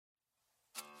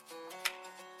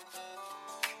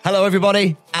Hello,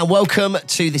 everybody, and welcome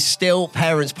to the Still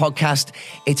Parents podcast.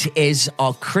 It is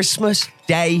our Christmas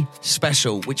Day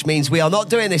special, which means we are not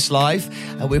doing this live.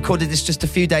 We recorded this just a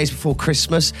few days before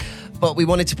Christmas, but we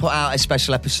wanted to put out a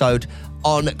special episode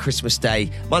on Christmas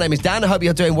Day. My name is Dan. I hope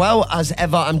you're doing well. As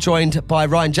ever, I'm joined by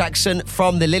Ryan Jackson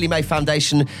from the Lily May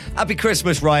Foundation. Happy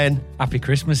Christmas, Ryan. Happy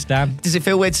Christmas, Dan. Does it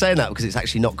feel weird saying that? Because it's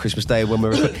actually not Christmas Day when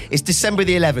we're recording. It's December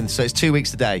the 11th, so it's 2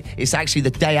 weeks today. It's actually the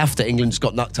day after England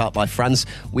got knocked out by France.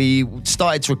 We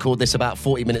started to record this about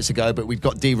 40 minutes ago, but we've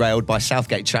got derailed by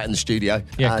Southgate chat in the studio.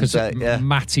 Yeah, because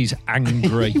Matty's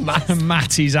angry.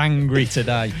 Matty's angry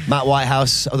today. Matt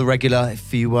Whitehouse, other regular,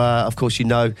 if you, of course, you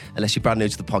know, unless you're brand new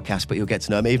to the podcast, but you'll get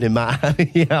to know him. Evening, Matt.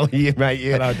 How are you, mate?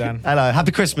 Hello, Dan. Hello.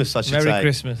 Happy Christmas, I should say. Merry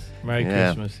Christmas. Merry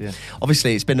Christmas, yeah.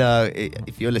 Obviously, it's been,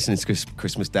 if you're listening to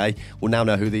Christmas Day, we'll now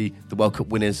know who the World Cup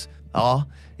winners are.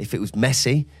 If it was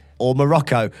Messi or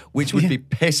Morocco, which would be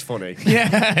piss funny.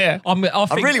 Yeah.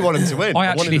 I really want them to win. I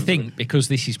actually think, because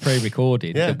this is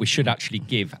pre-recorded, that we should actually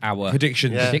give our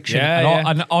predictions. Yeah.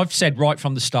 And I've said right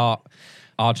from the start,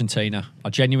 Argentina. I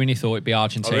genuinely thought it'd be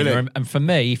Argentina. Oh, really? And for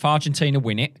me, if Argentina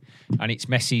win it, and it's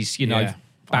Messi's,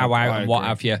 bow out and what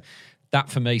have you, that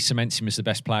for me cements him as the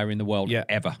best player in the world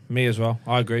ever. Me as well.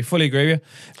 I agree. Fully agree with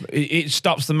you. It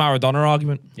stops the Maradona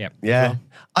argument. Yep. Yeah.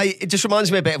 It just reminds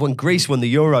me a bit of when Greece won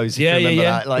the Euros. Yeah.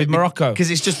 That. With Morocco.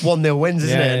 Because it's just 1-0 wins,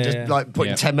 isn't it? And just like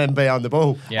putting 10 men behind the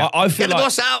ball. Yeah. I feel Get the like,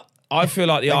 boss out. I feel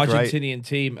like the They're Argentinian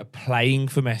team are playing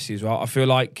for Messi as well. I feel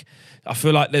like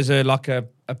there's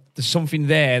there's something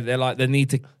there. They need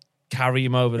to carry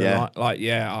him over the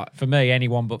line. For me,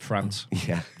 anyone but France.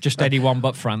 Yeah. Just anyone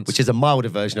but France. Which is a milder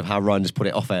version of how Ryan just put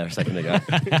it off air a second ago.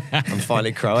 I'm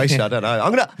finally Croatia. I don't know.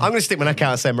 I'm gonna stick my neck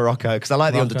out and say Morocco because I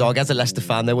like the underdog. As a Leicester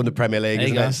fan, they won the Premier League,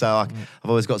 isn't it? So I've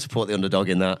always got to support the underdog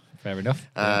in that. Fair enough.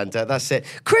 And that's it.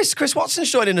 Chris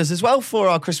Watson's joining us as well for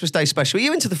our Christmas Day special. Are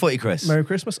you into the footy, Chris? Merry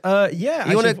Christmas.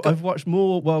 I've watched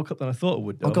more World Cup than I thought I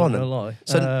would. Oh, go on then. Lie.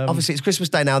 So obviously it's Christmas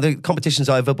Day now. The competition's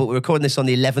over, but we're recording this on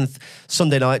the 11th,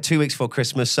 Sunday night, 2 weeks before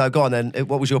Christmas. So go on then.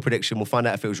 What was your prediction? We'll find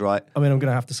out if it was right. I mean, I'm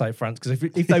going to have to say France because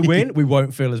if they win, we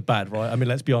won't feel as bad, right? I mean,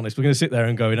 let's be honest. We're going to sit there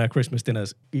and go, in our Christmas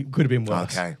dinners, it could have been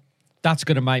worse. Okay. That's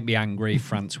going to make me angry if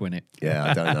France win it. Yeah,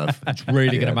 I don't know. It's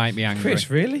really going to make me angry. Chris,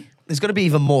 really? There's going to be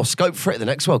even more scope for it at the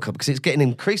next World Cup because it's getting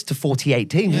increased to 48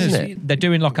 teams, isn't it? They're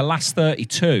doing like a last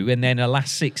 32 and then a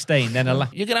last 16, then a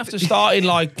last... You're going to have to start in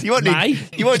May.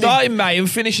 In May and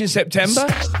finish in September.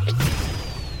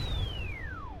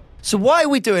 So why are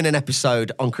we doing an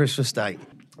episode on Christmas Day?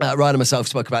 Ryan and myself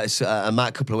spoke about this, Matt,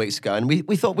 a couple of weeks ago, and we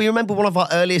remember one of our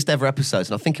earliest ever episodes,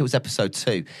 and I think it was episode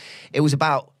 2. It was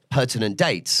about pertinent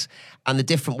dates and the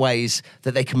different ways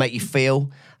that they can make you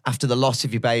feel after the loss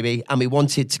of your baby. And we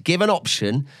wanted to give an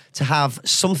option to have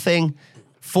something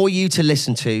for you to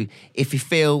listen to if you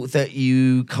feel that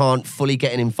you can't fully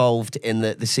get involved in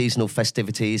the seasonal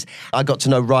festivities. I got to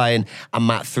know Ryan and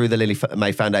Matt through the Lily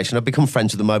May Foundation. I've become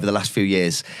friends with them over the last few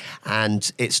years. And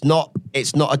it's not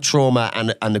a trauma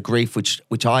and a grief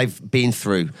which I've been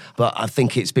through, but I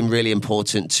think it's been really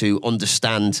important to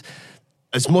understand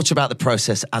as much about the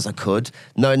process as I could,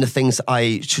 knowing the things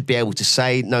I should be able to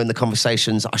say, knowing the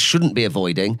conversations I shouldn't be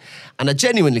avoiding. And I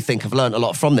genuinely think I've learned a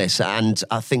lot from this. And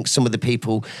I think some of the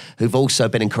people who've also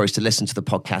been encouraged to listen to the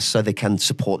podcast so they can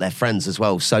support their friends as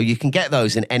well. So you can get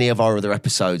those in any of our other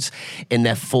episodes in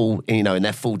their full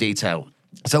detail.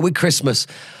 So with Christmas,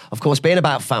 of course, being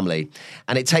about family,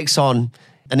 and it takes on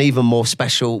an even more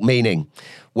special meaning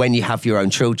when you have your own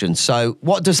children. So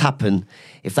what does happen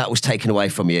if that was taken away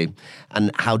from you?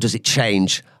 And how does it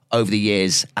change over the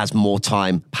years as more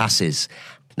time passes?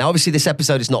 Now, obviously, this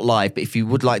episode is not live, but if you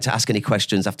would like to ask any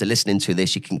questions after listening to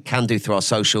this, you can do through our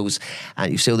socials,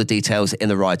 and you see all the details in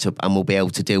the write-up, and we'll be able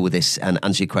to deal with this and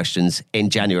answer your questions in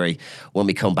January when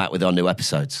we come back with our new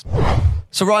episodes.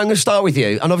 So, Ryan, I'm going to start with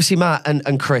you. And obviously, Matt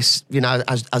and Chris,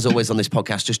 as always on this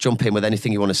podcast, just jump in with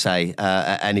anything you want to say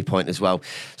at any point as well.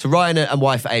 So, Ryan and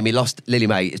wife Amy lost Lily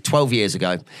May 12 years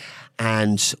ago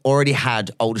and already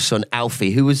had older son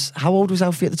Alfie, how old was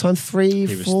Alfie at the time? 3,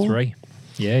 4? He was 3.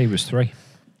 Yeah, he was 3.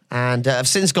 And have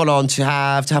since gone on to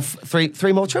have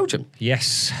three more children.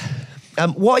 Yes.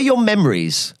 What are your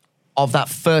memories of that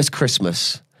first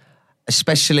Christmas,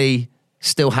 especially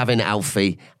still having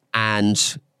Alfie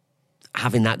and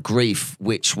having that grief,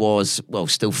 which was,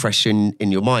 still fresh in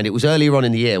your mind? It was earlier on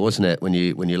in the year, wasn't it, when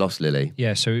you lost Lily?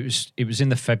 Yeah, so it was in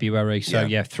the February. So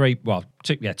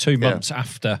 2 months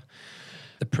after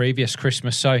the previous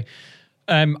Christmas. So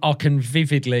I can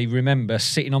vividly remember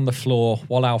sitting on the floor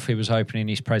while Alfie was opening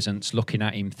his presents, looking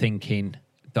at him, thinking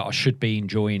that I should be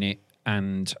enjoying it,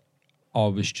 and I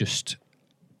was just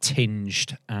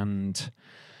tinged and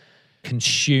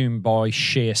consumed by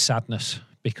sheer sadness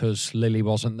because Lily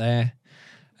wasn't there.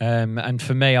 And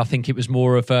for me, I think it was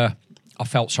more of I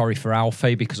felt sorry for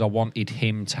Alfie because I wanted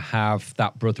him to have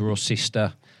that brother or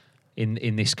sister.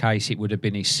 In this case, it would have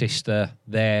been his sister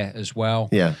there as well.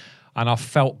 Yeah. And I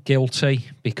felt guilty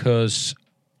because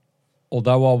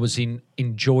although I was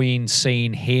enjoying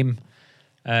seeing him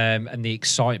and the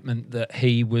excitement that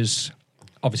he was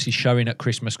obviously showing at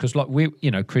Christmas, because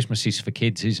Christmas is for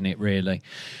kids, isn't it, really?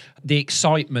 The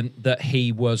excitement that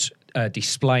he was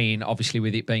displaying, obviously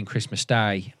with it being Christmas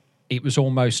Day, it was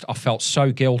almost, I felt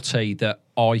so guilty that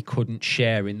I couldn't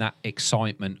share in that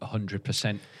excitement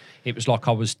 100%. It was like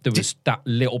there was that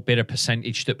little bit of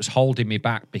percentage that was holding me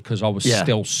back because I was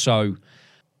still so...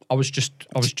 I was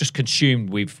just consumed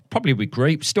with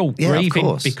grief, still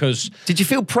grieving because... Did you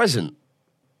feel present?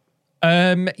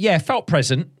 Felt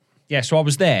present. Yeah, so I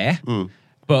was there,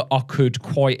 but I could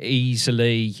quite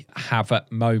easily have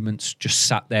at moments just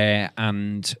sat there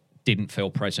and didn't feel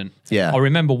present. Yeah, I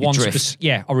remember one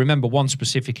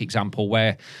specific example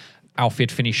where Alfie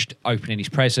had finished opening his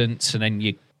presents, and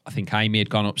then I think Amy had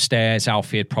gone upstairs.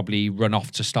 Alfie had probably run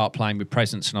off to start playing with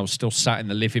presents, and I was still sat in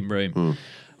the living room.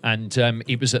 And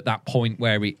it was at that point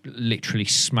where it literally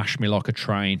smashed me like a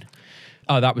train.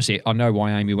 Oh, that was it. I know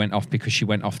why Amy went off, because she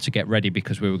went off to get ready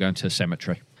because we were going to the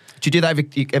cemetery. Do you do that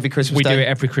every Christmas we Day? We do it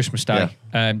every Christmas Day.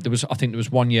 Yeah. I think there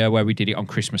was one year where we did it on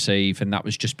Christmas Eve, and that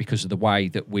was just because of the way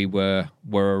that we were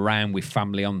around with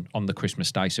family on the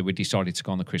Christmas Day. So we decided to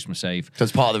go on the Christmas Eve. So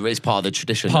it's part of the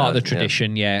tradition. Part of the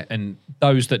tradition, yeah. And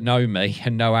those that know me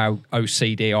and know how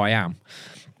OCD I am,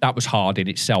 that was hard in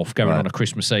itself, going on a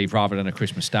Christmas Eve rather than a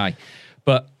Christmas Day.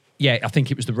 But yeah, I think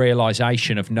it was the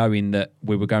realisation of knowing that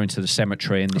we were going to the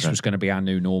cemetery and this was going to be our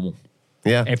new normal.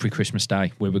 Yeah. Every Christmas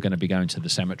Day, we were going to be going to the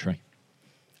cemetery.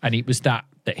 And it was that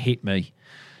hit me.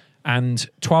 And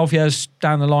 12 years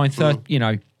down the line,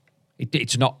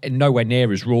 it's not nowhere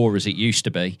near as raw as it used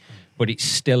to be, but it's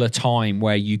still a time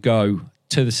where you go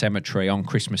to the cemetery on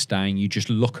Christmas Day and you just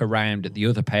look around at the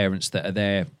other parents that are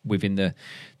there within the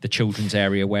children's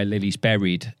area where Lily's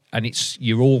buried, and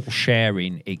you're all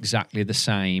sharing exactly the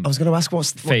same. I was going to ask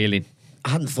what's feeling. I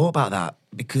hadn't thought about that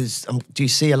because do you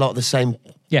see a lot of the same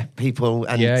people?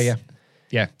 And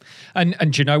yeah. And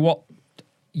do you know what?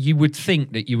 You would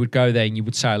think that you would go there and you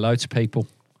would say hello to people,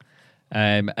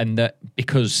 and that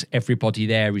because everybody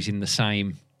there is in the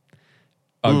same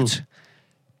boat,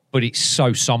 but it's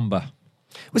so somber.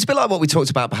 It was a bit like what we talked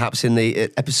about perhaps in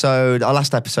the our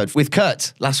last episode with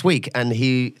Kurt last week, and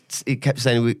he kept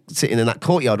saying he was sitting in that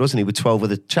courtyard, wasn't he, with 12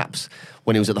 other chaps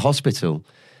when he was at the hospital,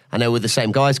 and they were the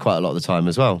same guys quite a lot of the time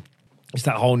as well. It's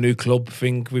that whole new club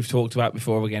thing we've talked about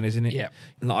before again, isn't it? Yeah.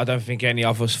 I don't think any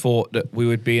of us thought that we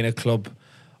would be in a club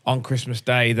on Christmas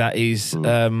Day that is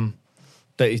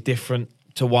different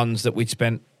to ones that we'd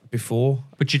spent before.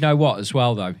 But you know what as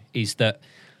well, though, is that,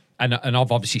 and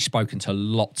I've obviously spoken to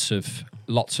lots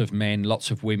of men,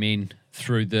 lots of women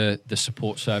through the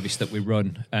support service that we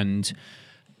run, and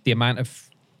the amount of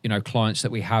clients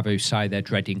that we have who say they're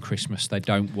dreading Christmas, they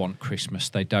don't want Christmas,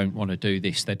 they don't want to do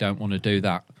this, they don't want to do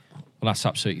that. Well, that's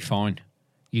absolutely fine.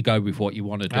 You go with what you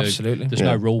want to do. Absolutely. There's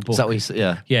no rule book.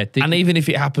 Yeah. And even if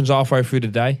it happens halfway through the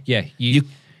day. Yeah.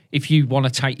 If you want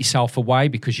to take yourself away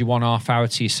because you want half hour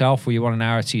to yourself or you want an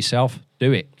hour to yourself,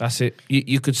 do it. That's it.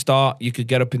 You could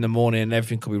get up in the morning and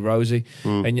everything could be rosy.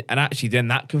 And actually then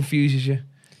that confuses you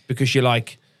because you're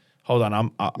like, hold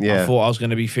on, I thought I was going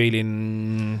to be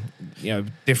feeling,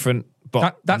 different.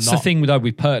 But that's the thing though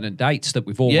with pertinent dates that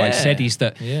we've always said is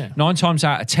that 9 times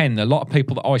out of 10, a lot of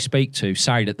people that I speak to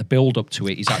say that the build up to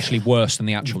it is actually worse than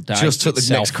the actual day. Just took the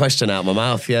next question out of my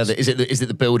mouth. Yeah, is it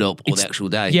the build up or the actual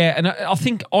day? Yeah, and I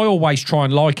think I always try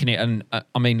and liken it. And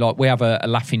I mean, like we have a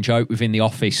laughing joke within the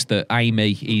office that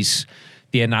Amy is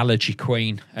the analogy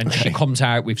queen, and she comes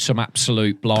out with some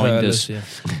absolute blinders.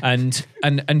 And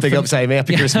big ups, Amy.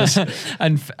 Happy Christmas.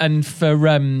 and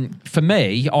for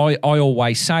me, I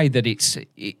always say that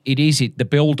the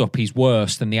build up is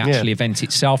worse than the actual event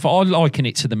itself. I liken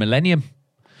it to the millennium.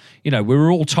 We were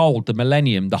all told the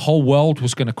millennium, the whole world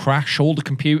was going to crash, all the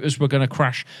computers were going to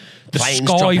crash, planes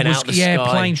dropping out the sky.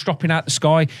 Planes dropping out the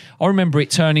sky. I remember it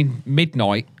turning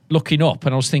midnight, looking up,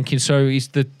 and I was thinking, so is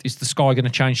the sky going to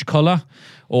change colour,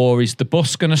 or is the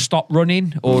bus going to stop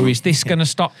running, or is this going to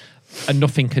stop? And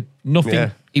nothing. Yeah.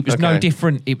 It was no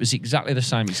different. It was exactly the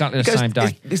same. Exactly the same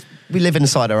day. We live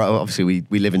inside we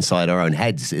live inside our own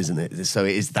heads, isn't it? So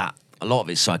it is that. A lot of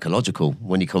it's psychological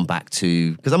when you come back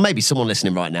to, because maybe someone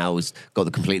listening right now has got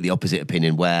the completely opposite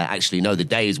opinion where actually, no, the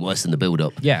day is worse than the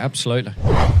build-up. Yeah, absolutely.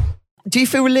 Do you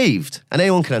feel relieved? And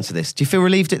anyone can answer this. Do you feel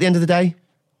relieved at the end of the day?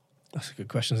 That's a good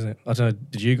question, isn't it? I don't know.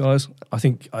 Did you guys? I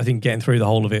think getting through the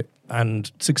whole of it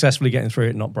and successfully getting through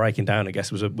it, not breaking down, I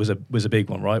guess was a big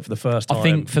one, right? For the first time. I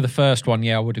think for the first one,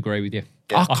 I would agree with you.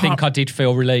 Yeah. I think I did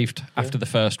feel relieved after the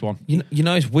first one. You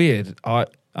know, it's weird. I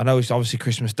know it's obviously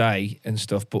Christmas Day and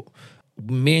stuff, but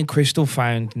me and Crystal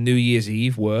found New Year's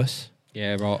Eve worse.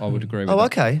 Yeah, I would agree with that. Oh,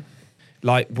 okay.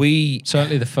 Like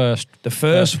certainly the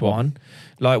first one.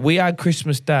 Like we had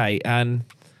Christmas Day and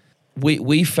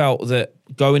we felt that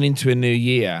going into a new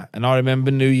year, and I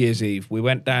remember New Year's Eve, we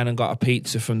went down and got a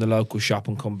pizza from the local shop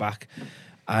and come back,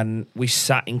 and we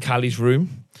sat in Callie's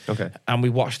room, and we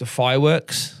watched the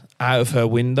fireworks out of her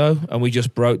window, and we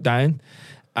just broke down,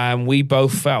 and we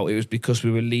both felt it was because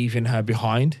we were leaving her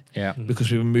behind, because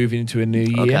we were moving into a new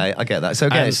year. Okay, I get that. So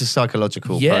again, it's a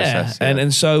psychological process. Yeah,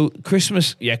 and so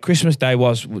Christmas Day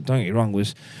was, don't get me wrong,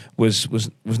 was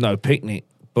no picnic,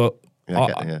 but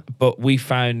but we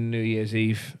found New Year's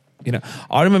Eve. You know,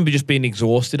 I remember just being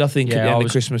exhausted. I think at the end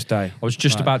of Christmas Day. I was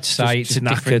just about to say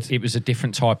it was a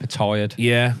different type of tired.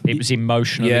 Yeah, it was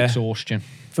emotional exhaustion.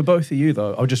 For both of you,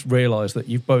 though, I just realised that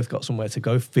you've both got somewhere to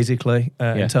go physically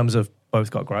in terms of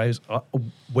both got graves.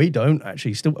 We don't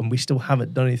actually we still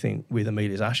haven't done anything with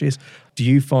Amelia's ashes. Do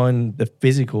you find the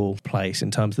physical place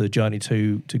in terms of the journey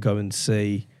to go and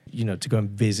see, to go and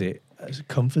visit, as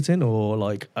comforting, or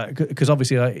like because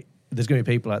obviously there's going to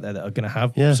be people out there that are going to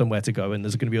have somewhere to go, and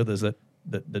there's going to be others that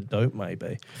don't, maybe.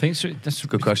 I think that's a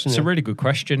good question. It's a really good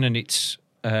question, and it's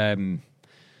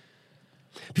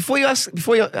before you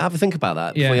have a think about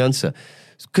that, before you answer,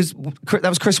 because that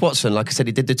was Chris Watson. Like I said,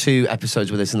 he did the 2 episodes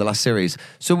with us in the last series.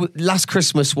 So last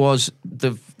Christmas was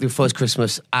the first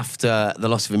Christmas after the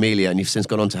loss of Amelia, and you've since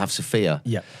gone on to have Sophia.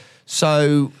 Yeah.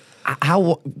 So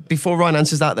before Ryan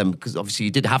answers that, then, because obviously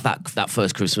you did have that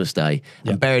first Christmas Day,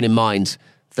 and bearing in mind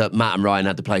that Matt and Ryan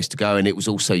had the place to go, and it was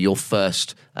also your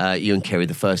first, you and Kerry,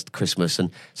 the first Christmas.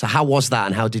 And so, how was that?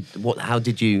 And how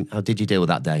did you deal with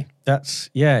that day?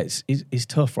 It's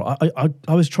tough. Right?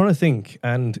 I was trying to think,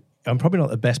 and I'm probably not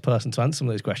the best person to answer some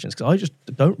of those questions because I just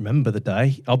don't remember the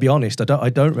day. I'll be honest, I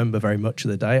don't remember very much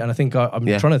of the day, and I think I'm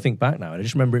trying to think back now, and I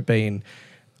just remember it being.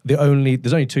 There's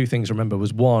only 2 things I remember.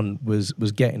 One was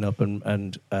getting up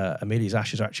and Amelia's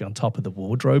ashes are actually on top of the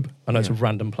wardrobe. I know it's a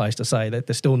random place to say that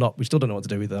we still don't know what to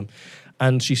do with them.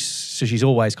 And she's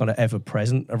always kind of ever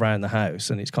present around the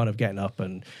house, and it's kind of getting up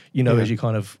and, as you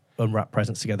kind of unwrap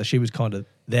presents together, she was kind of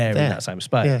there in that same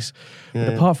space. Yeah.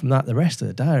 But apart from that, the rest of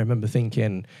the day, I remember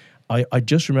thinking, I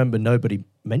just remember nobody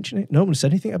mentioned it. No one said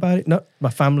anything about it. No,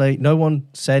 my family, no one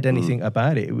said anything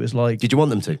about it. It was like... Did you want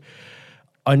them to?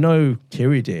 I know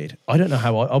Kiri did. I don't know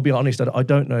how. I'll be honest. I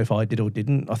don't know if I did or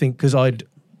didn't. I think because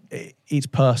it's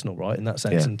personal, right, in that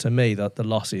sense. And to me, that the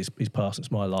loss is personal. It's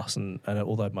my loss, and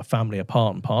although my family are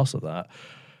part and parcel of that,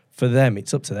 for them,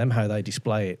 it's up to them how they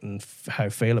display it and how they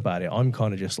feel about it. I'm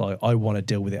kind of just like, I want to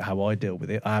deal with it how I deal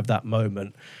with it. I have that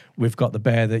moment. We've got the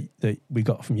bear that we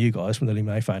got from you guys from the Lee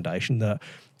May Foundation that.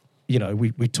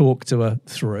 We talk to her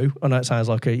through. I know it sounds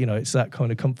like it's that kind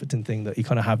of comforting thing that you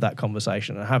kind of have that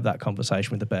conversation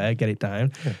with the bear, get it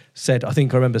down. Yeah. I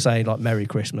think I remember saying like Merry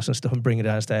Christmas and stuff and bring her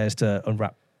downstairs to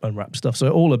unwrap stuff. So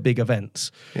all the big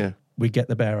events, we get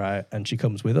the bear out and she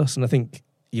comes with us. And I think,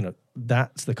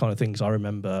 that's the kind of things I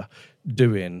remember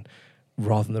doing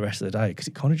rather than the rest of the day because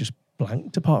it kind of just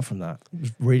blanked apart from that. It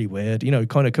was really weird.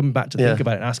 Kind of coming back to think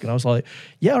about it and asking, I was like,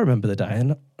 I remember the day.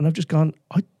 And I've just gone,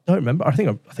 I don't remember. I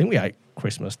think we ate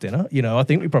Christmas dinner. I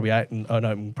think we probably ate and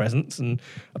opened presents. And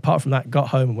apart from that, got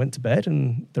home and went to bed.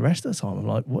 And the rest of the time, I'm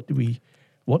like, what do we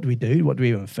do? What do we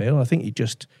even feel? And I think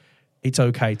it's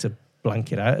okay to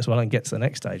blank it out as well and get to the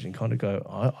next stage and kind of go,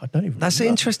 I don't even That's an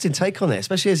interesting take on it,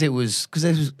 especially as it was, because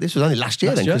this was only last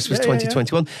year Christmas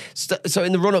 2021. So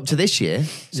in the run-up to this year,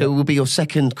 it will be your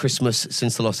second Christmas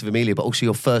since the loss of Amelia, but also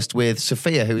your first with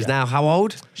Sophia, who is now how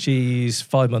old? She's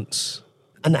 5 months.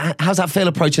 And how's that feel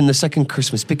approaching the second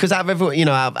Christmas? Because out of everyone,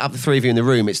 out of the 3 of you in the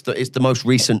room, it's the most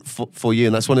recent for you,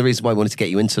 and that's one of the reasons why I wanted to get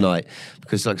you in tonight.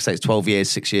 Because, like I say, it's 12 years,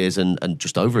 6 years, and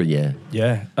just over a year.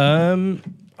 Yeah.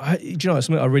 It's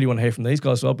something I really want to hear from these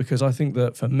guys as well, because I think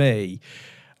that for me,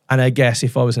 and I guess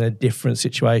if I was in a different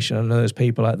situation, I know there's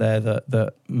people out there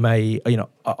that may,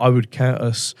 I would count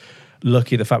us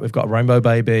lucky the fact we've got a rainbow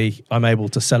baby. I'm able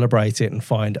to celebrate it and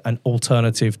find an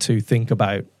alternative to think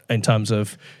about in terms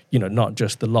of, not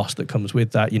just the loss that comes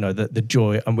with that, the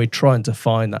joy. And we're trying to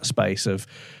find that space of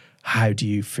how do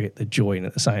you fit the joy in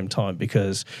at the same time,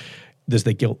 because there's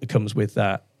the guilt that comes with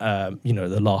that,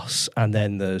 the loss. And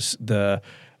then there's the...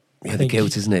 the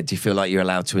guilt, isn't it? Do you feel like you're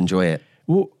allowed to enjoy it?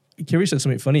 Well, Kiri said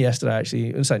something funny yesterday, actually.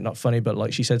 It's like not funny, but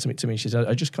like she said something to me. She said,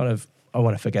 I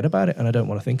want to forget about it and I don't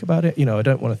want to think about it. You know, I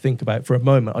don't want to think about, for a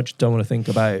moment, I just don't want to think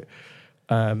about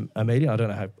Amelia. I don't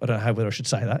know how whether I should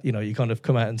say that. You know, you kind of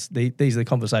come out and these are the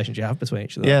conversations you have between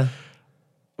each other. Yeah.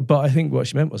 But I think what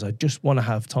she meant was I just want to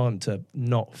have time to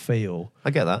not feel. I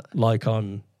get that. Like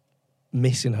I'm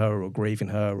missing her or grieving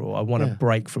her, or I want to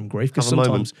break from grief, because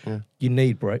sometimes you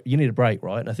need a break,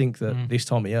 right? And I think that this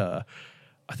time of year,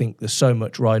 I think there's so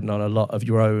much riding on a lot of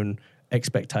your own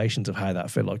expectations of how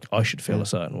that feel. Like I should feel a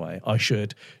certain way, I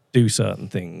should do certain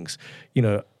things, you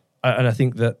know. And I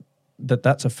think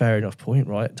that's a fair enough point,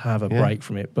 right? To have a break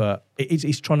from it, but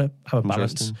it's trying to have a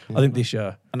balance. I think this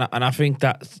year, and I think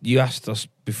that you asked us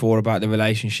before about the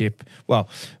relationship. Well,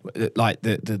 like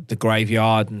the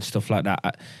graveyard and stuff like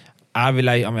that. I mean,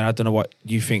 I don't know what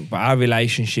you think, but our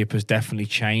relationship has definitely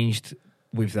changed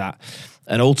with that.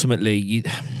 And ultimately,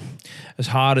 as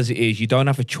hard as it is, you don't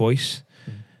have a choice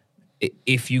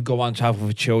if you go on to have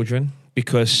other children,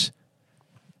 because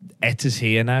Etta's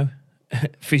here now,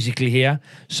 physically here.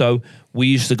 So we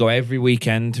used to go every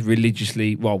weekend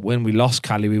religiously. Well, when we lost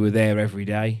Callie, we were there every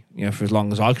day, you know, for as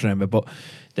long as I can remember. But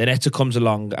then Etta comes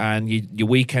along and your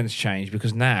weekends change,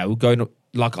 because now going up,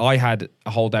 like I had a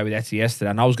whole day with Etta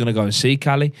yesterday and I was going to go and see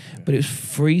Callie, but it was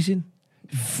freezing.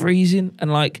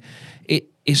 And like,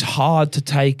 it's hard to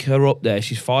take her up there.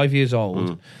 She's 5 years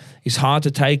old. It's hard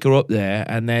to take her up there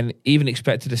and then even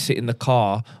expect her to sit in the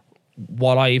car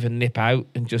while I even nip out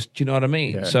and just, do you know what I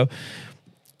mean? Yeah. So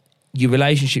your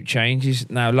relationship changes.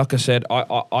 Now, like I said,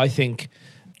 I think,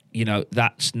 you know,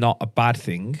 that's not a bad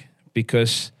thing,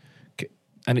 because,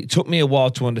 and it took me a while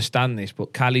to understand this,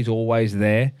 but Callie's always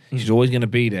there. She's always going to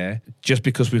be there. Just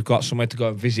because we've got somewhere to go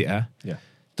and visit her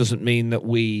doesn't mean that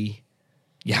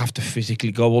you have to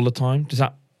physically go all the time. Does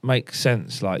that make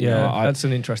sense? Like, yeah, you know, that's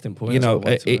an interesting point. You know,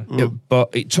 but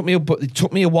it took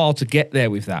me a while to get there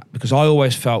with that, because I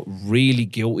always felt really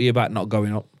guilty about not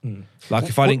going up. Like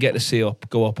if I didn't get to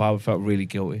go up, I felt really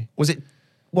guilty.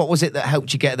 What was it that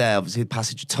helped you get there? Obviously, the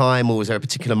passage of time, or was there a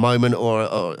particular moment,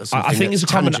 or something? I think it's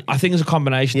a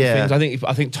combination of things.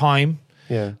 I think time.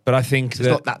 Yeah, but I think it's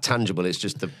not that tangible. It's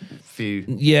just a few.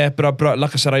 Yeah, but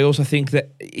like I said, I also think that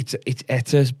it's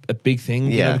Etta's a big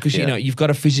thing. You know, because you know you've got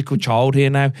a physical child here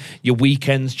now. Your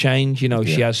weekends change. You know,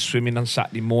 she has swimming on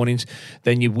Saturday mornings.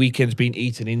 Then your weekends being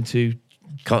eaten into.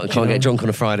 Can't get drunk on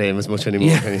a Friday as much anymore.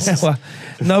 Yeah. Well,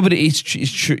 no, but it's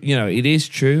true. You know, it is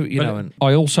true. You know, and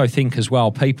I also think as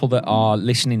well, people that are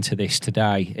listening to this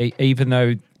today, even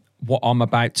though what I'm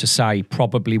about to say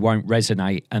probably won't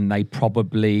resonate and they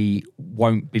probably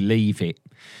won't believe it,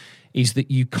 is that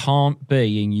you can't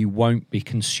be and you won't be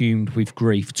consumed with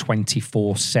grief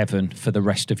 24/7 for the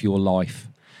rest of your life.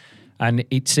 And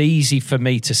it's easy for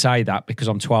me to say that because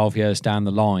I'm 12 years down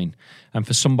the line. And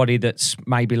for somebody that's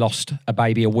maybe lost a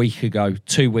baby a week ago,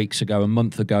 2 weeks ago, a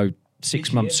month ago,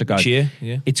 6 months ago,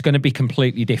 it's going to be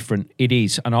completely different. It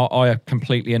is. And I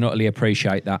completely and utterly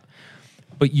appreciate that.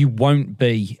 But you won't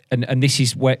be, and this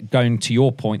is where, going to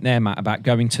your point there, Matt, about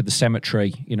going to the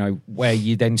cemetery, you know, where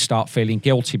you then start feeling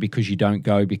guilty because you don't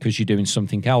go, because you're doing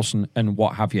something else and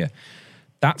what have you.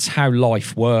 That's how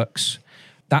life works.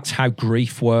 That's how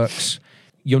grief works.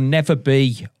 You'll never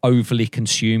be overly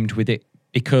consumed with it,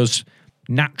 because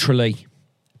naturally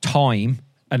time,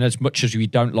 and as much as we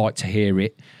don't like to hear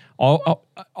it, I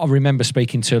remember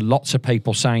speaking to lots of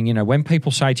people saying, you know, when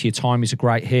people say to you time is a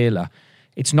great healer,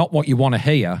 it's not what you want to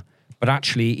hear, but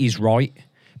actually it is right,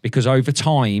 because over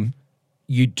time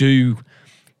you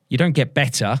don't get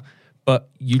better, but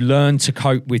you learn to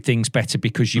cope with things better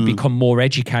because you become more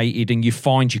educated and you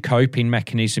find your coping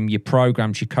mechanism, your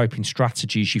programs, your coping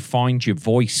strategies, you find your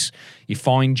voice, you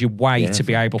find your way to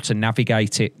be able to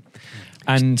navigate it.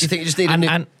 And do you think you just need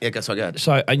go ahead.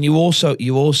 So, and you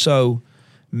also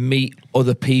meet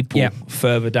other people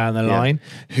further down the line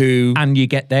who... And you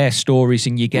get their stories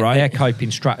and you get their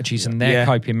coping strategies and their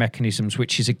coping mechanisms,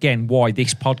 which is, again, why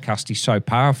this podcast is so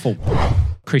powerful.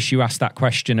 Chris, you asked that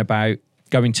question about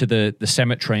going to the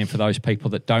cemetery, and for those people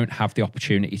that don't have the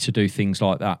opportunity to do things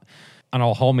like that. And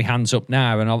I'll hold my hands up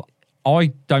now, and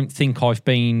I don't think I've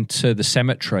been to the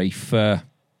cemetery for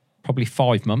probably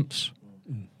 5 months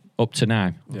up to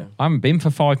now. Yeah. I haven't been for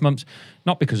 5 months,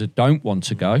 not because I don't want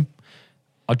to go,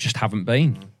 I just haven't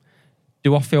been.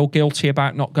 Do I feel guilty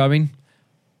about not going?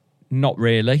 Not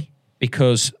really,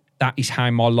 because that is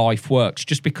how my life works.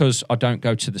 Just because I don't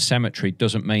go to the cemetery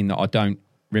doesn't mean that I don't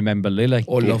remember Lily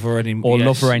or love her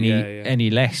any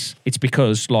less. It's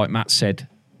because, like Matt said,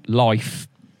 life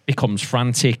becomes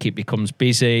frantic, it becomes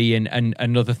busy,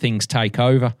 and other things take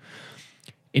over.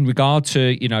 In regard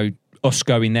to, you know, us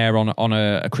going there on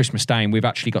a Christmas day, and we've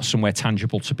actually got somewhere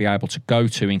tangible to be able to go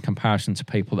to in comparison to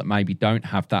people that maybe don't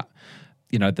have that,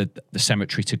 you know, the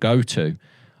cemetery to go to.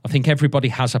 I think everybody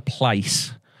has a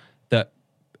place that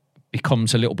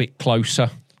becomes a little bit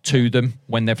closer to them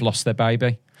when they've lost their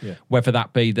baby. Yeah. Whether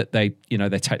that be that they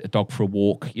take the dog for a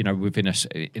walk, you know, within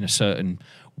in a certain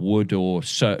wood or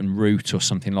certain route or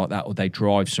something like that, or they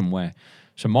drive somewhere.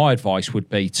 So my advice would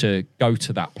be to go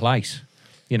to that place.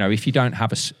 You know, if you don't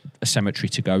have a cemetery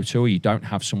to go to, or you don't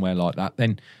have somewhere like that,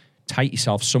 then take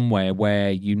yourself somewhere where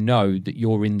you know that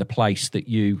you're in the place that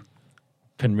you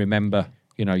can remember,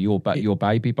 you know, your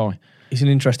baby by. It's an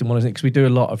interesting one, isn't it? Because we do a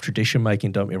lot of tradition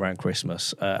making, don't we, around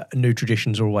Christmas. New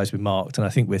traditions are always been marked, and I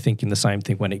think we're thinking the same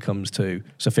thing when it comes to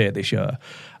Sophia this year.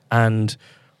 And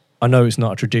I know it's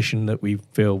not a tradition that we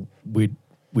feel we'd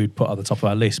put on the top of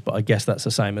our list, but I guess that's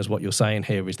the same as what you're saying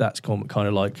here, is that's kind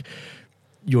of like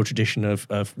your tradition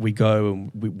of we go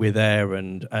and we're there,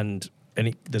 and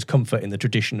there's comfort in the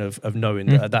tradition of knowing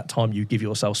that at that time you give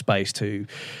yourself space to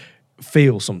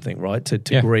feel something, right?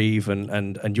 To grieve,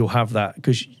 and you'll have that,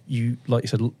 because you, like you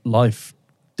said, life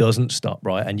doesn't stop,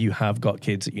 right? And you have got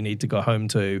kids that you need to go home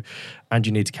to, and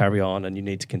you need to carry on, and you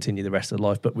need to continue the rest of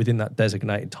life. But within that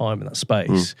designated time and that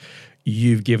space,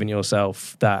 you've given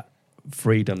yourself that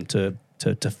freedom to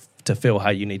feel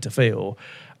how you need to feel,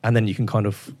 and then you can kind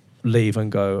of leave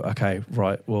and go, okay,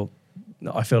 right, well,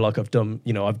 I feel like I've done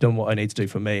what I need to do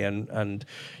for me, and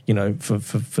you know, for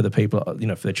the people, you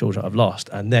know, for the children I've lost,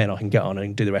 and then I can get on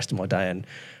and do the rest of my day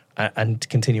and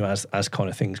continue as kind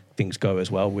of things go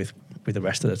as well with the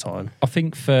rest of the time. I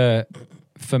think for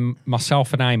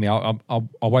myself and Amy, I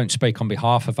won't speak on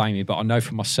behalf of Amy, but I know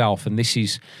for myself, and this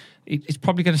is, it's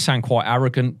probably going to sound quite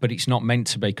arrogant, but it's not meant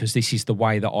to be, because this is the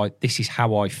way that this is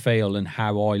how I feel and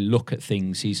how I look at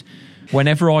things. Is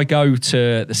whenever I go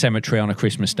to the cemetery on a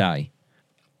Christmas day,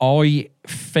 I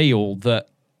feel that,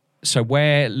 so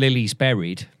where Lily's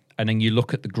buried, and then you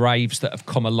look at the graves that have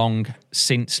come along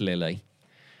since Lily,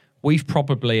 we've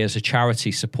probably as a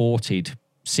charity supported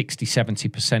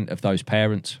 60-70% of those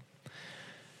parents.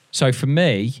 So for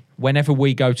me, whenever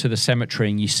we go to the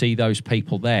cemetery and you see those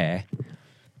people there,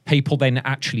 people then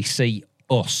actually see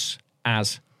us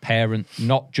as parent,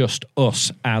 not just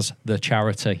us as the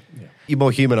charity. Yeah. You're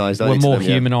more humanised, aren't you? We're more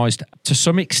humanised. To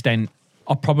some extent,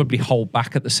 I probably hold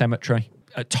back at the cemetery.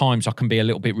 At times, I can be a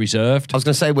little bit reserved. I was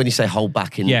going to say, when you say hold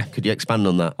back, could you expand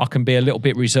on that? I can be a little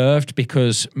bit reserved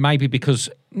because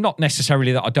not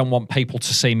necessarily that I don't want people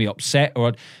to see me upset,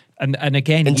 and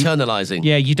again, internalising.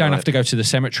 You don't have to go to the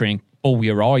cemetery and bawl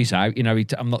your eyes out. You know,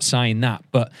 I'm not saying that,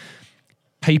 but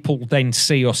people then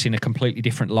see us in a completely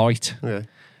different light. Yeah.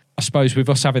 I suppose with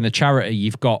us having the charity,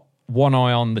 you've got one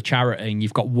eye on the charity and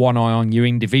you've got one eye on your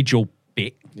individual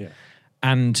bit. Yeah.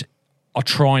 And I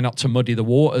try not to muddy the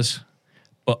waters,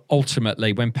 but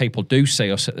ultimately when people do see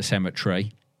us at the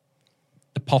cemetery,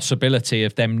 the possibility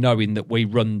of them knowing that we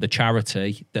run the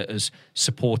charity that has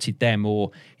supported them,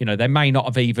 or, you know, they may not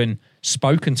have even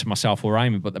spoken to myself or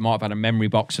Amy, but they might have had a memory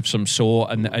box of some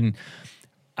sort. And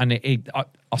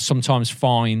I sometimes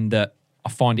find that I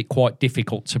find it quite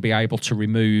difficult to be able to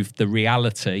remove the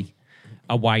reality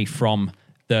away from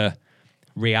the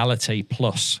reality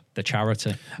plus the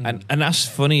charity. And that's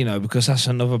funny, you know, because that's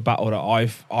another battle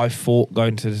that I've fought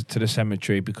going to the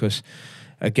cemetery, because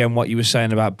again, what you were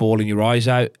saying about bawling your eyes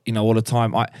out, you know, all the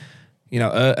time.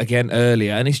 Again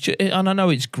earlier, and it's just, and I know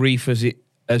it's grief as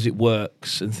it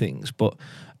works and things, but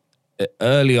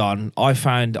early on, I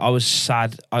found I was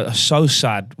sad. I was so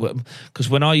sad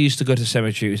because when I used to go to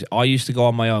cemeteries, I used to go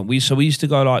on my own. We used to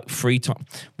go like 3 times.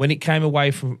 When it came away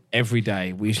from every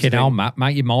day, we used to. Matt,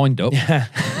 make your mind up. Yeah.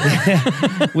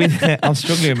 I'm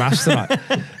struggling with maths tonight.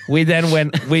 We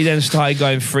then started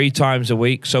going 3 times a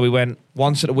week. So we went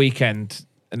once at the weekend,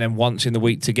 and then once in the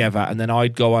week together, and then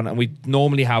I'd go on, and we'd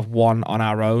normally have one on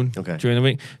our own during the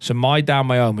week. So my day on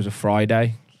my own was a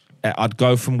Friday. I'd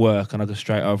go from work and I'd go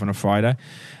straight over on a Friday.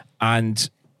 And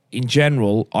in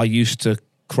general, I used to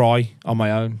cry on my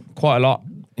own quite a lot,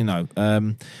 you know.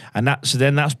 And that's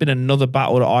been another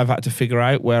battle that I've had to figure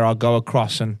out, where I go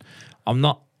across and I'm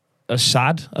not as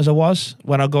sad as I was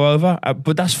when I go over,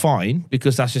 but that's fine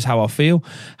because that's just how I feel.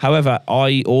 However,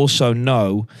 I also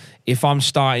know if I'm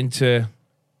starting to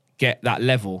get that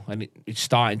level and it's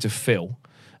starting to fill,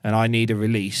 and I need a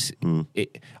release,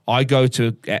 I go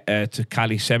to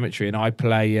Cali Cemetery and I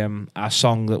play our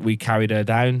song that we carried her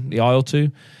down the aisle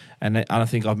to, and I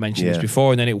think I've mentioned this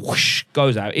before, and then it whoosh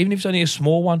goes out, even if it's only a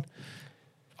small one.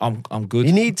 I'm good.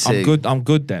 You need to. I'm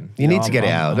good then. You need to get it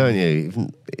out, don't you?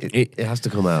 It has to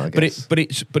come out, I guess. But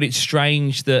it's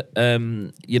strange that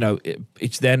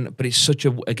it's then. But it's such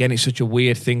a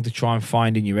weird thing to try and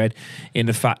find in your head, in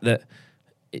the fact that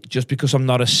just because I'm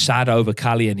not as sad over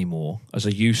Callie anymore as I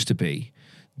used to be,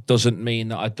 doesn't mean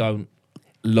that I don't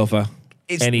love her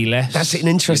any less. That's an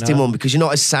interesting one, because you're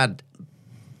not as sad.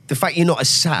 The fact you're not as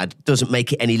sad doesn't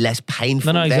make it any less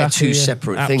painful. No, They're two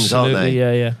separate things, aren't they?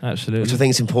 Yeah, absolutely. Which I think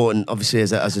is important, obviously,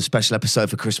 as a special episode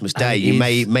for Christmas Day. You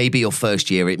may be your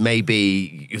first year, it may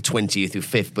be your 20th, your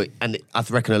 5th, and I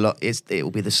reckon it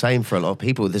will be the same for a lot of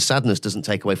people. The sadness doesn't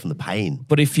take away from the pain.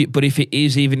 But if it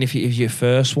is, even if it is your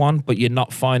first one, but you're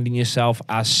not finding yourself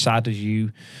as sad as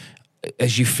you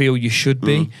feel you should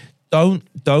be,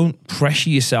 don't pressure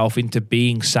yourself into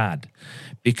being sad,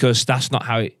 because that's not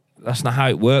how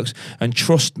it works. And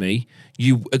trust me,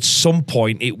 you at some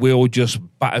point it will just,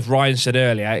 as Ryan said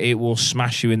earlier, it will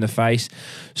smash you in the face.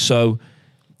 So,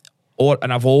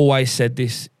 and I've always said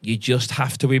this, you just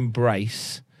have to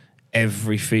embrace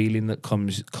every feeling that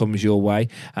comes your way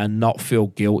and not feel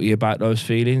guilty about those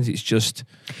feelings. It's just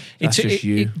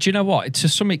you. Do you know what? To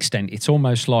some extent, it's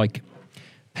almost like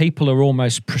people are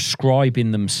almost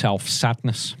prescribing themselves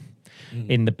sadness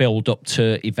in the build up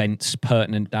to events,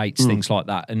 pertinent dates, things like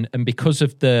that. And because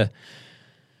of the...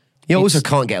 You also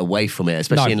can't get away from it,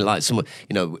 especially in like some,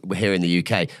 we're here in the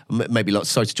UK. Maybe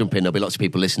sorry to jump in, there'll be lots of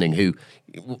people listening who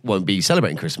won't be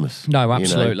celebrating Christmas. No,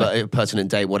 absolutely. But a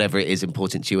pertinent date, whatever it is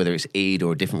important to you, whether it's Eid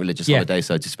or a different religious holiday,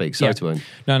 so to speak. Sorry to own.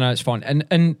 No, it's fine.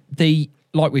 And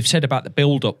like we've said about the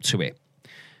build up to it,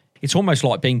 it's almost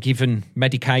like being given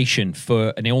medication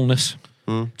for an illness.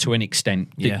 To an extent,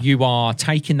 that you are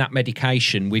taking that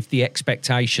medication with the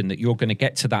expectation that you're going to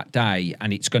get to that day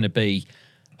and it's going to be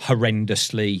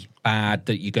horrendously bad,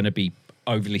 that you're going to be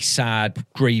overly sad,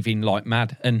 grieving like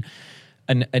mad, and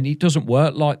it doesn't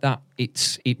work like that.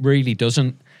 It really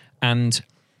doesn't. And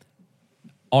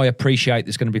I appreciate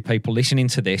there's going to be people listening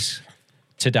to this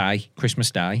today,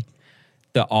 Christmas Day,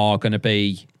 that are going to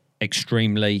be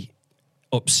extremely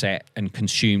upset and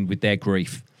consumed with their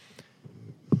grief.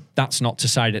 That's not to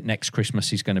say that next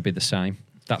Christmas is going to be the same.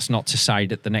 That's not to say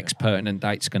that the next pertinent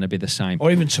date's going to be the same.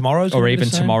 Or even tomorrow's going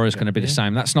to be the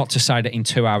same. That's not to say that in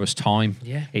 2 hours' time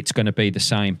it's going to be the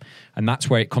same. And that's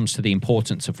where it comes to the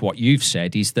importance of what you've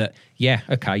said, is that,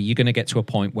 okay, you're going to get to a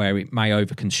point where it may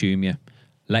overconsume you.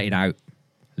 Let it out.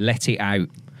 Let it out.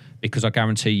 Because I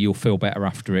guarantee you'll feel better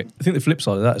after it. I think the flip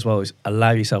side of that as well is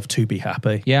allow yourself to be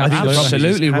happy. Yeah, I think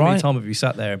absolutely right. How many times have you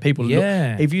sat there and people look,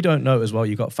 if you don't know as well,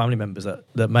 you've got family members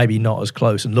that maybe not as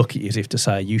close and look at you as if to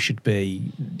say you should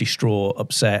be distraught,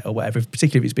 upset or whatever,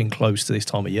 particularly if it's been close to this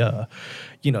time of year.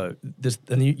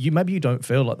 Maybe you don't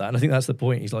feel like that. And I think that's the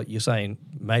point. Is like you're saying,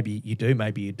 maybe you do,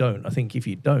 maybe you don't. I think if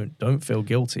you don't feel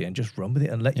guilty and just run with it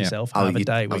and let yourself have a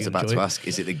day where you enjoy it. I was about to ask,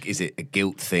 is it a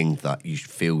guilt thing that you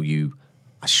feel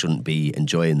I shouldn't be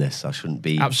enjoying this. I shouldn't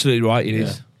be... Absolutely right, it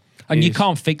is. And you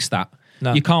can't fix that.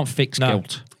 No. You can't fix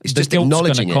guilt. It's just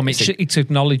acknowledging it. It's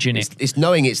acknowledging it. It's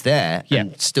knowing it's there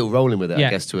and still rolling with it, I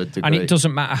guess, to a degree. And it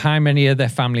doesn't matter how many of their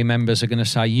family members are going to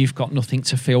say, you've got nothing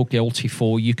to feel guilty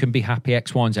for, you can be happy,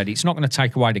 X, Y, and Z. It's not going to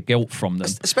take away the guilt from them.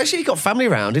 Especially if you've got family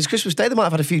around. It's Christmas Day, they might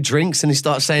have had a few drinks and they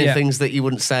start saying things that you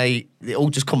wouldn't say. It all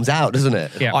just comes out, doesn't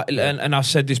it? Yeah. And I've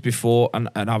said this before, and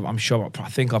I'm sure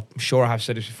I have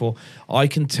said this before. I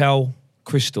can tell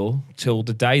Crystal till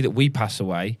the day that we pass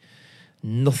away,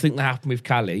 nothing that happened with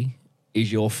Callie is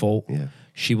your fault. Yeah.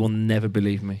 She will never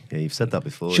believe me. Yeah, you've said that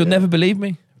before. She'll never believe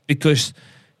me, because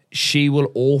she will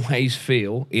always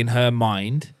feel in her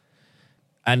mind,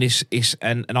 and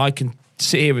and I can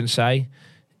sit here and say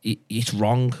it's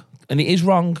wrong, and it is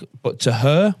wrong, but to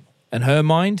her and her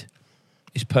mind,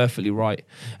 it's perfectly right.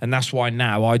 And that's why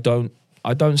now I don't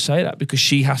say that, because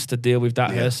she has to deal with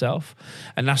that herself.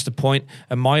 And that's the point.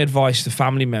 And my advice to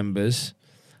family members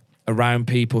around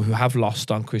people who have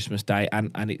lost on Christmas Day,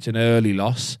 and it's an early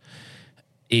loss,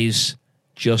 is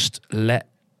just let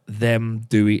them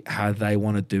do it how they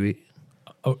want to do it.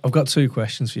 I've got two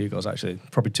questions for you guys, actually.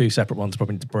 Probably two separate ones,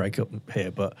 probably need to break up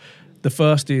here. But the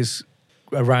first is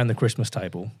around the Christmas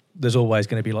table. There's always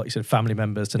going to be, like you said, family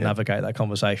members to navigate that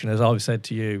conversation. As I've said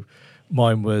to you,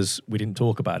 mine was we didn't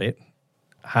talk about it.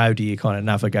 How do you kind of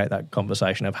navigate that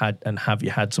conversation? Have you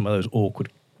had some of those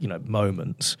awkward,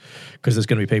 moments? Because there's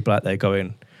going to be people out there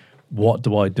going, what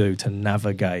do I do to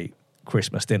navigate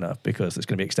Christmas dinner? Because there's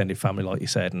going to be extended family, like you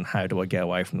said, and how do I get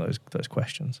away from those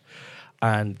questions?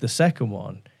 And the second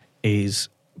one is,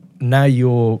 now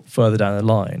you're further down the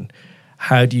line,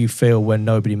 how do you feel when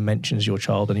nobody mentions your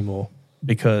child anymore?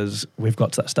 because we've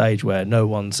got to that stage where no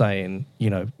one's saying,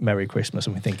 Merry Christmas,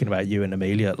 and we're thinking about you and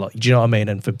Amelia. Like, do you know what I mean?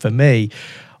 And for me,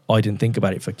 I didn't think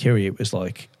about it. For Kiri, it was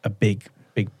like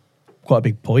quite a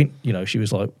big point. She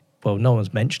was like, well, no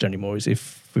one's mentioned anymore. As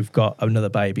if we've got another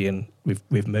baby and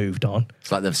we've moved on.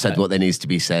 It's like they've said what there needs to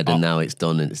be said, and now it's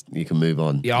done, and you can move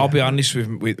on. Yeah, I'll be honest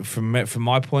from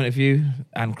my point of view,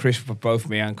 and Chris, for both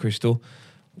me and Crystal,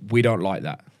 we don't like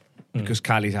that because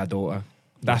Callie's our daughter.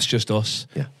 That's just us.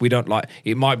 Yeah. We don't like.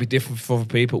 It might be different for other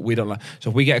people. We don't like.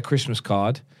 So if we get a Christmas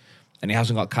card, and it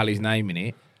hasn't got Callie's name in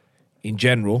it, in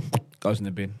general, goes in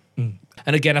the bin.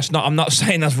 And again, I'm not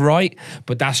saying that's right,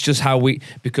 but that's just how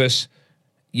because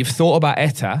you've thought about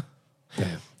Etta.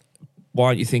 Yeah. Why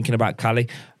aren't you thinking about Callie?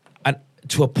 And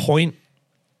to a point,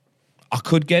 I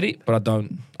could get it, but I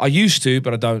don't. I used to,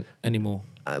 but I don't anymore.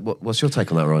 What's your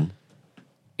take on that, Ron?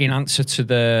 In answer to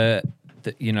the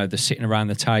sitting around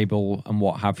the table and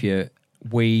what have you,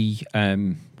 we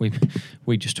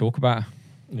just talk about her.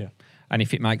 Yeah. And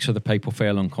if it makes other people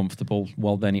feel uncomfortable,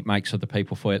 well, then it makes other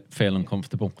people feel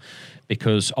uncomfortable,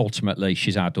 because ultimately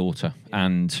she's our daughter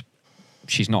and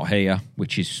she's not here,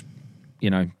 which is,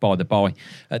 by the by.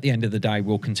 At the end of the day,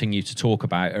 we'll continue to talk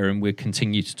about her, and we'll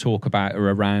continue to talk about her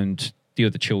around the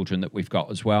other children that we've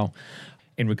got as well.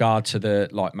 In regard to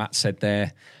like Matt said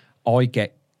there, I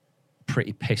get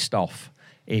pretty pissed off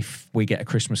if we get a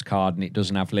Christmas card and it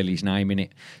doesn't have Lily's name in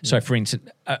it. So, for instance,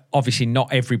 obviously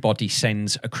not everybody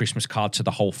sends a Christmas card to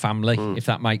the whole family, if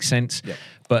that makes sense. Yeah.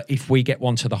 But if we get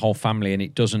one to the whole family and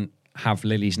it doesn't have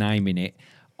Lily's name in it,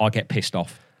 I get pissed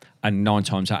off. And 9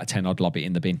 times out of 10, I'd lob it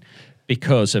in the bin.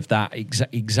 Because of that,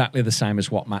 exactly the same as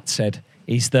what Matt said,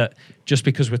 is that just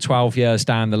because we're 12 years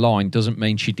down the line doesn't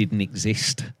mean she didn't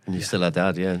exist. And you still had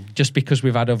Dad, yeah. Just because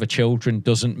we've had other children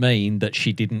doesn't mean that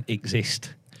she didn't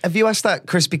exist. Have you asked that,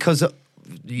 Chris, because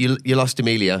you lost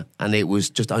Amelia and it was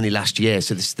just only last year,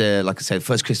 so this is like I said,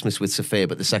 first Christmas with Sophia,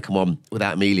 but the second one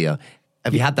without Amelia.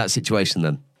 Have you had that situation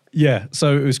then? Yeah,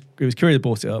 so it was Kiri that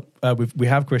brought it up. We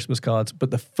have Christmas cards, but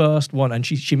the first one, and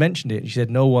she mentioned it, and she said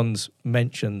no one's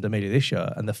mentioned Amelia this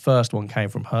year, and the first one came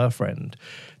from her friend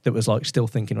that was like still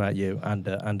thinking about you and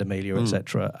Amelia,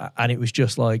 etc. And it was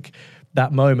just like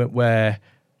that moment where,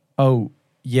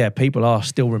 yeah, people are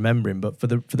still remembering, but for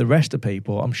the rest of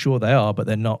people, I'm sure they are, but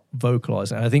they're not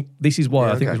vocalising. And I think this is why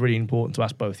I think it was really important to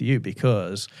ask both of you,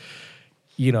 because,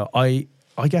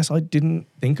 I guess I didn't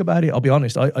think about it. I'll be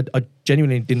honest. I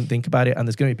genuinely didn't think about it, and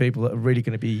there's going to be people that are really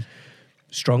going to be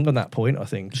strong on that point, I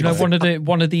think. Do you know,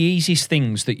 one of the easiest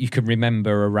things that you can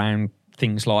remember around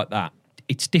things like that,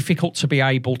 it's difficult to be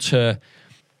able to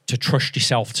trust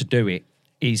yourself to do it,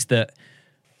 is that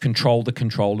control the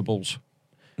controllables.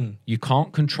 You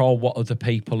can't control what other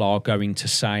people are going to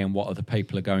say and what other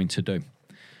people are going to do.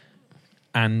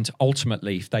 And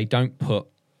ultimately, if they don't put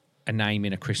a name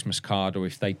in a Christmas card, or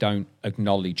if they don't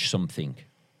acknowledge something,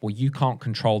 well, you can't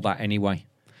control that anyway.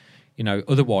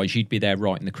 Otherwise you'd be there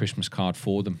writing the Christmas card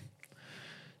for them.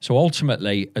 So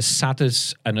ultimately, as sad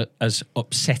as and as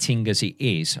upsetting as it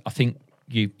is, I think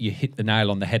you hit the nail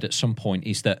on the head at some point,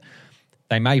 is that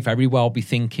they may very well be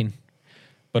thinking,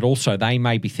 but also they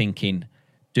may be thinking,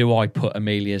 do I put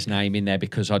Amelia's name in there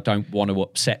because I don't want to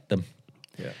upset them?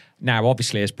 Yeah. Now,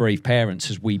 obviously, as bereaved parents,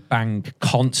 as we bang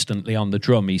constantly on the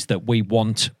drum, is that we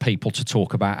want people to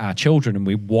talk about our children, and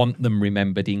we want them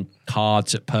remembered in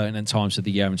cards at pertinent times of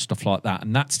the year and stuff like that.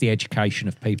 And that's the education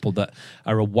of people that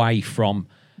are away from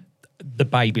the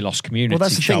baby loss community. Well,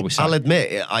 that's the thing. We say. I'll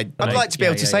admit, I'd like to be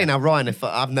able to say now, Ryan, if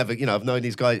I've never, I've known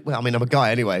these guys. Well, I mean, I'm a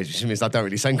guy anyway, which means I don't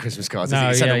really send Christmas cards.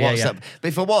 No, send a WhatsApp. But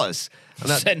if I was,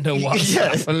 send a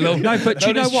WhatsApp. Yeah. No, but do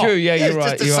you know what? True. Yeah, you're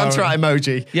right. Just a sunset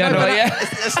emoji. Yeah,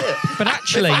 that's it. But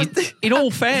actually, in all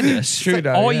fairness, true,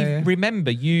 I remember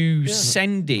you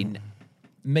sending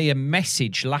me a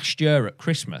message last year at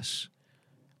Christmas,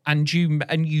 and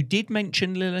you did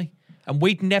mention Lily. And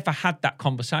we'd never had that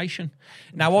conversation.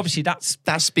 Now, obviously,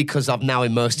 that's because I'm now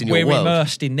immersed in your world. We're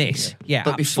immersed in this, yeah.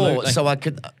 But absolutely. before, so I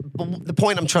could. But the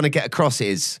point I'm trying to get across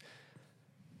is,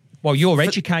 well, you're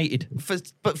educated.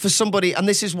 But for somebody, and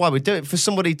this is why we do it. For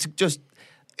somebody to just,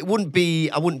 it wouldn't be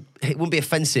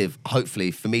offensive,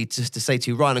 hopefully, for me just to say to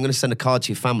you, Ryan, I'm going to send a card to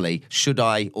your family. Should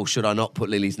I or should I not put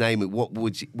Lily's name in?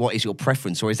 What is your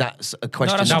preference, or is that a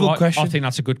question? No, that's a good question. I think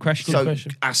that's a good question.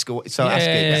 Ask it.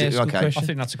 Yeah, Okay. I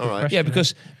think that's a good question. Yeah,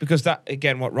 because that,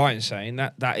 again, what Ryan's saying,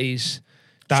 that is.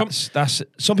 That's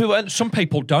some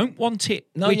people don't want it,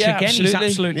 which again is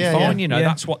absolutely fine.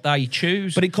 That's what they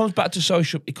choose. But it comes back to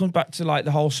social. It comes back to like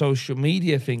the whole social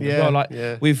media thing as well.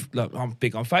 I'm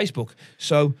big on Facebook,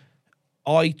 so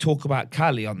I talk about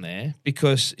Callie on there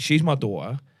because she's my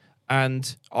daughter,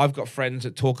 and I've got friends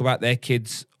that talk about their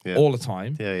kids all the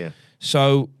time. Yeah.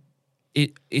 So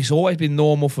it's always been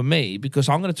normal for me because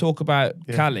I'm going to talk about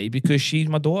Callie because she's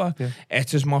my daughter. Yeah.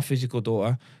 Etta's my physical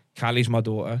daughter. Callie's my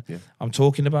daughter. Yeah. I'm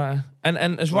talking about her.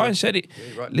 And as Ryan said,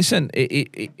 listen,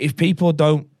 if people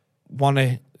don't want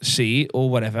to see it or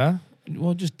whatever,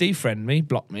 well, just defriend me,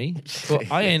 block me.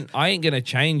 But I ain't going to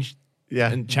change. Yeah.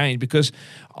 And change because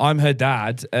I'm her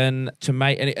dad, and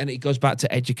it goes back to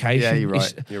education. Yeah,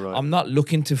 you're right. I'm not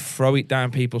looking to throw it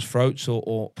down people's throats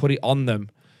or put it on them,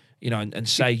 and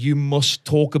say you must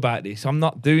talk about this. I'm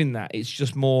not doing that. It's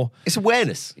just more. It's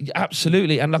awareness.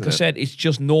 Absolutely, and like I said, it's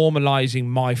just normalizing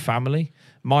my family.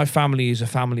 My family is a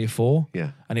family of 4.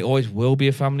 Yeah, and it always will be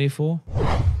a family of 4.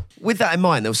 With that in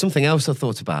mind, there was something else I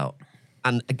thought about,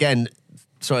 and again.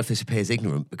 Sorry if this appears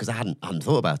ignorant because I hadn't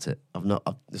thought about it.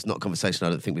 It's not a conversation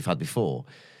I don't think we've had before.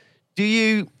 Do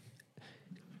you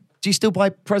still buy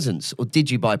presents, or did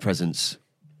you buy presents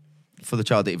for the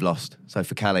child that you've lost? So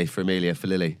for Callie, for Amelia, for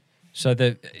Lily. So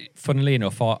funnily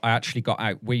enough, I actually got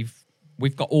out. We've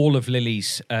got all of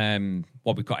Lily's.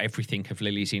 We've got everything of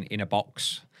Lily's in a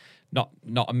box.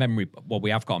 Not a memory. Well,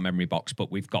 we have got a memory box,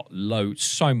 but we've got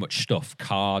so much stuff,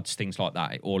 cards, things like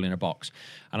that, all in a box.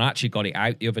 And I actually got it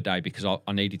out the other day because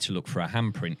I needed to look for a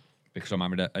handprint because I'm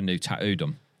having a new tattoo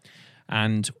done.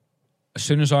 And as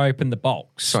soon as I opened the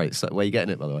box, sorry, so where are you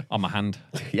getting it, by the way? On my hand.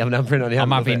 You have an handprint on your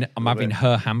hand? I'm having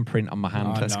her handprint on my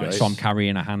hand. That's great. So I'm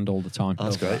carrying a hand all the time.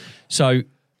 That's great. So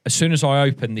as soon as I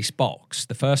opened this box,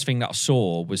 the first thing that I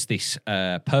saw was this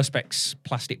Perspex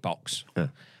plastic box. Yeah.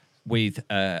 With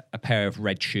a pair of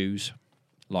red shoes,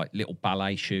 like little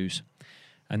ballet shoes.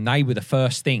 And they were the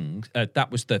first thing, I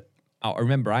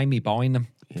remember Amy buying them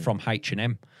from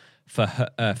H&M for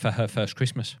her first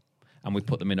Christmas. And we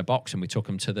put them in a box and we took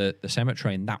them to the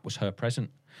cemetery, and that was her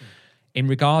present. In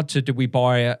regard to do we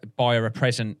buy her a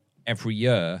present every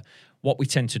year, what we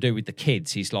tend to do with the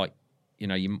kids is like,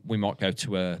 we might go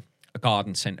to a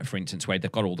garden centre, for instance, where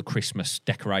they've got all the Christmas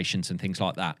decorations and things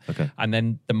like that. Okay. And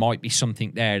then there might be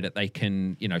something there that they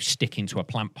can, stick into a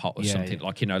plant pot or something,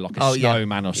 like a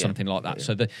snowman or something like that.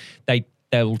 Yeah. So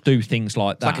they'll do things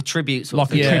like that. Like a tribute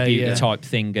type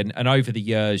thing. And over the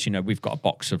years, we've got a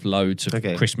box of loads of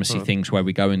Christmassy things where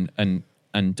we go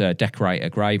and decorate a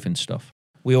grave and stuff.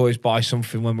 We always buy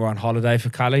something when we're on holiday for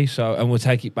Callie, and we'll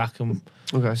take it back and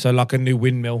so like a new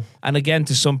windmill. And again,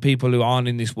 to some people who aren't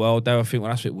in this world, they will think,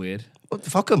 well, that's a bit weird. What the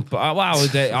fuck them? But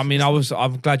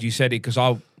I'm glad you said it because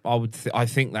I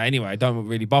think that anyway. It don't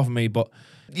really bother me, but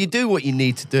you do what you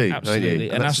need to do. Absolutely,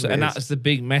 and that's the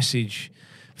big message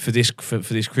for this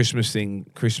Christmas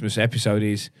episode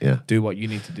is do what you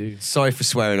need to do. Sorry for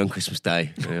swearing on Christmas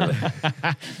Day.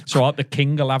 It's all right, the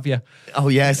King will have you. Oh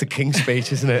yeah, it's a King's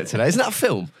Speech, isn't it, today? Isn't that a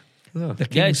film?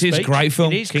 It's a great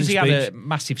film. It is because he had a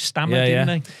massive stammer,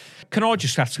 didn't he? Can I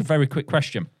just ask a very quick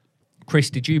question? Chris,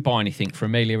 did you buy anything for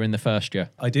Amelia in the first year?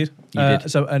 I did. You did?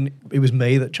 So, and it was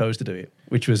me that chose to do it,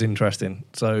 which was interesting.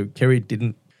 So Kiri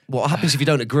didn't. What happens if you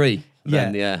don't agree?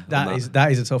 Then,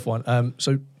 that is a tough one.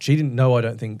 So she didn't know, I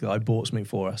don't think, that I bought something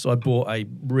for her. So I bought a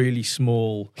really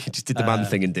small. You just did the man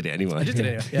thing and did it anyway. I just did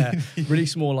it anyway. Yeah, really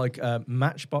small, like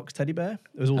Matchbox teddy bear.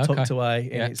 It was all tucked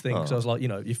away in its thing. So I was like,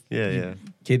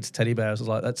 kids teddy bears. I was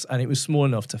like, and it was small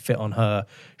enough to fit on her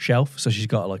shelf. So she's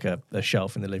got like a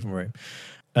shelf in the living room.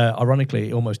 Ironically,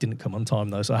 it almost didn't come on time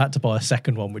though, so I had to buy a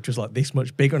second one, which was like this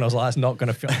much bigger, and I was like, "That's not going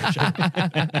to fit on the shelf."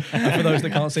 And for those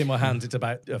that can't see my hands, it's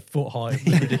about a foot high.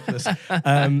 It's ridiculous.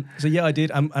 So yeah, I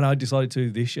did, and I decided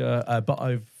to this year, but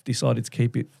I've decided to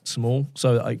keep it small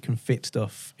so that I can fit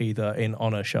stuff either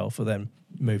on a shelf or then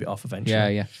move it off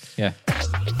eventually. Yeah.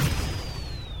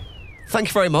 Thank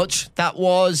you very much. That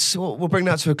was, we'll bring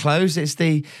that to a close. It's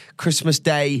the Christmas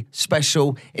Day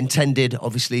special, intended,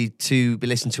 obviously, to be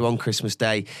listened to on Christmas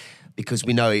Day, because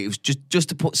we know it was just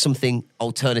to put something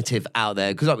alternative out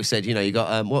there. Because like we said, you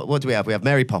got, what do we have? We have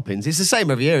Mary Poppins. It's the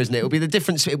same every year, isn't it? It'll be the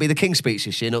difference. It'll be the King's Speech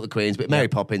this year, not the Queen's, but Mary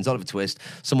Poppins, Oliver Twist.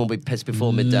 Someone will be pissed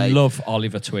before midday. Love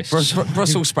Oliver Twist.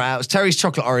 Brussels sprouts, Terry's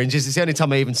chocolate oranges. It's the only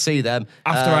time I even see them.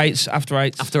 After eights,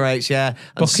 yeah. And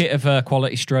bucket of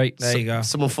Quality Streets. There you go.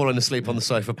 Someone falling asleep on the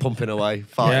sofa, pumping away,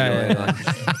 farting away.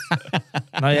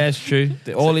 No, yeah, it's true.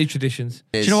 All these traditions.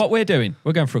 Do you know what we're doing?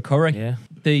 We're going for a curry. Yeah.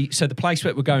 So the place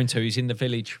that we're going to is in the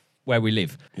village where we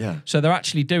live. Yeah. So they're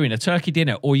actually doing a turkey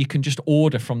dinner, or you can just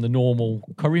order from the normal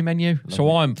curry menu.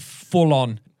 So I'm full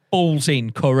on balls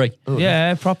in curry. Ooh.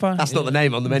 Yeah, proper. That's not the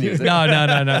name on the menu, is it? No.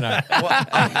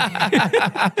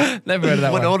 Never heard of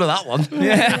that one. Wouldn't order that one.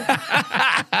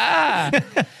 Yeah.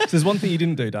 So there's one thing you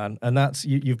didn't do, Dan, and that's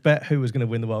you've bet who was going to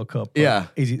win the World Cup. Yeah.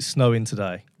 Is it snowing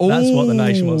today? That's what the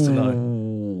nation wants to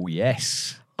know. Oh,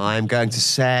 yes. I'm going to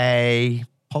say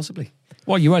possibly.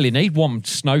 Well, you only need one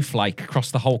snowflake across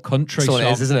the whole country. That's what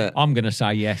it is, isn't it? I'm going to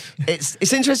say yes.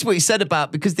 It's interesting what you said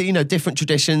about, because different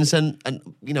traditions and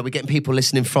we're getting people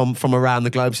listening from around the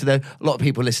globe. So there are a lot of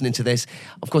people listening to this.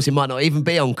 Of course, it might not even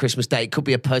be on Christmas Day. It could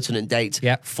be a pertinent date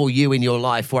for you in your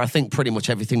life, where I think pretty much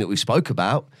everything that we spoke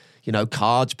about,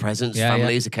 cards, presents,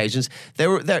 families, occasions,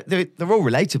 they're all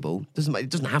relatable. It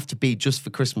doesn't have to be just for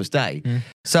Christmas Day.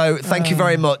 So thank you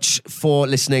very much for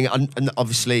listening. And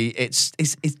obviously, it's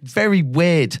very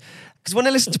weird, because when I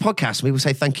listen to podcasts, people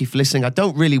say thank you for listening. You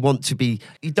don't really want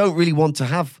to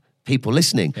have people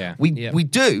listening. Yeah. We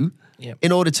do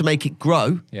in order to make it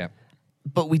grow. Yeah.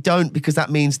 But we don't, because that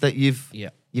means that you've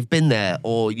been there,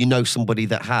 or somebody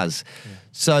that has. Yeah.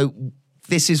 So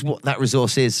this is what that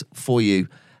resource is for you.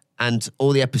 And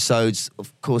all the episodes,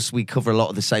 of course, we cover a lot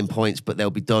of the same points, but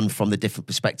they'll be done from the different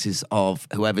perspectives of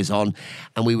whoever's on.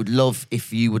 And we would love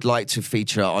if you would like to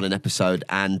feature on an episode,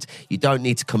 and you don't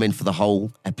need to come in for the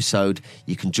whole episode.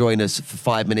 You can join us for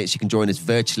 5 minutes. You can join us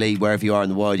virtually wherever you are in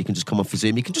the world. You can just come on for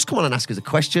Zoom. You can just come on and ask us a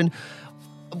question.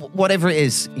 Whatever it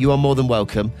is, you are more than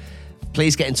welcome.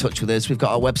 Please get in touch with us. We've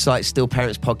got our website,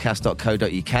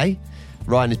 stillparentspodcast.co.uk.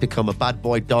 Ryan has become a bad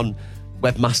boy Don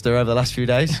webmaster over the last few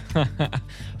days.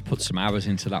 Put some hours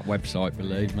into that website,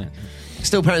 believe me.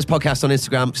 Still Parents Podcast on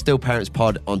Instagram, Still Parents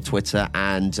Pod on Twitter,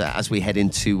 and as we head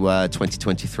into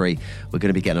 2023, we're going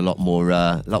to be getting a lot more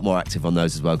active on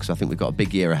those as well, because I think we've got a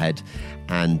big year ahead.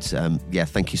 And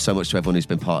thank you so much to everyone who's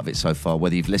been part of it so far,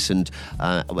 whether you've listened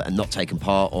and not taken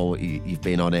part, or you've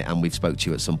been on it and we've spoke to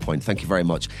you at some point. Thank you very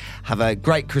much. Have a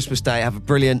great Christmas Day. Have a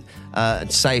brilliant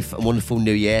and safe and wonderful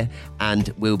New Year,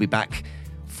 and we'll be back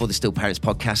for the Still Parents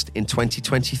Podcast in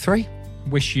 2023.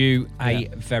 Wish you a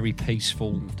very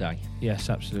peaceful day. Yes,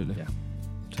 absolutely. Yeah.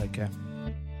 Take care.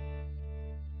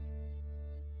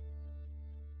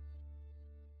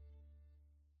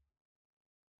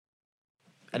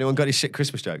 Anyone got any shit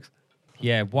Christmas jokes?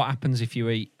 Yeah, what happens if you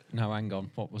eat... No, hang on.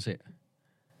 What was it?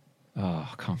 Oh,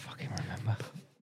 I can't fucking remember.